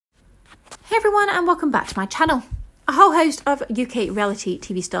Hey everyone, and welcome back to my channel. A whole host of UK reality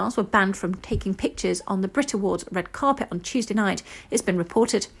TV stars were banned from taking pictures on the BRIT Awards red carpet on Tuesday night, it's been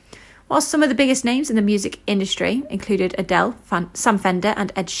reported. Whilst some of the biggest names in the music industry included Adele, Sam Fender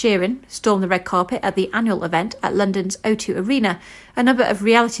and Ed Sheeran stormed the red carpet at the annual event at London's O2 Arena, a number of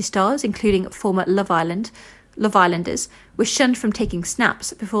reality stars, including former Love Islanders, were shunned from taking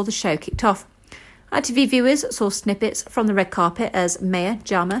snaps before the show kicked off. ITV viewers saw snippets from the red carpet as Maya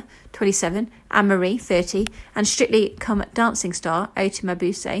Jama, 27, Anne-Marie, 30, and Strictly Come Dancing star Oti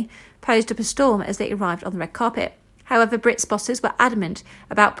Mabuse posed up a storm as they arrived on the red carpet. However, Brit's bosses were adamant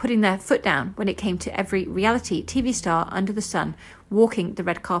about putting their foot down when it came to every reality TV star under the sun walking the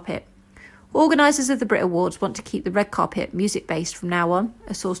red carpet. Organisers of the BRIT Awards want to keep the red carpet music-based from now on,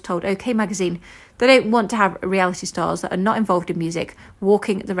 a source told OK Magazine. They don't want to have reality stars that are not involved in music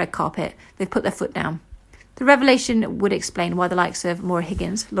walking the red carpet. They've put their foot down. The revelation would explain why the likes of Maura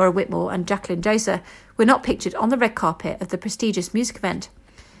Higgins, Laura Whitmore and Jacqueline Josa were not pictured on the red carpet of the prestigious music event.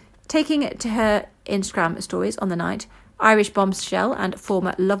 Taking to her Instagram stories on the night, Irish bombshell and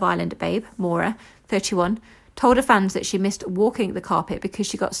former Love Island babe, Maura, 31, told her fans that she missed walking the carpet because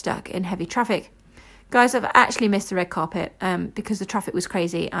she got stuck in heavy traffic. Guys, I've actually missed the red carpet because the traffic was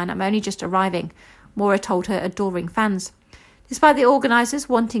crazy and I'm only just arriving, Maura told her adoring fans. Despite the organisers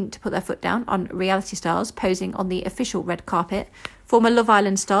wanting to put their foot down on reality stars posing on the official red carpet, former Love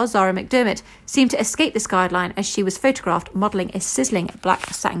Island star Zara McDermott seemed to escape this guideline as she was photographed modelling a sizzling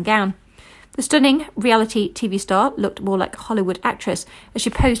black satin gown. The stunning reality TV star looked more like a Hollywood actress as she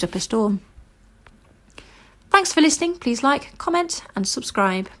posed up a storm. Thanks for listening. Please like, comment and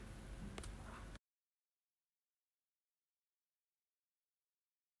subscribe.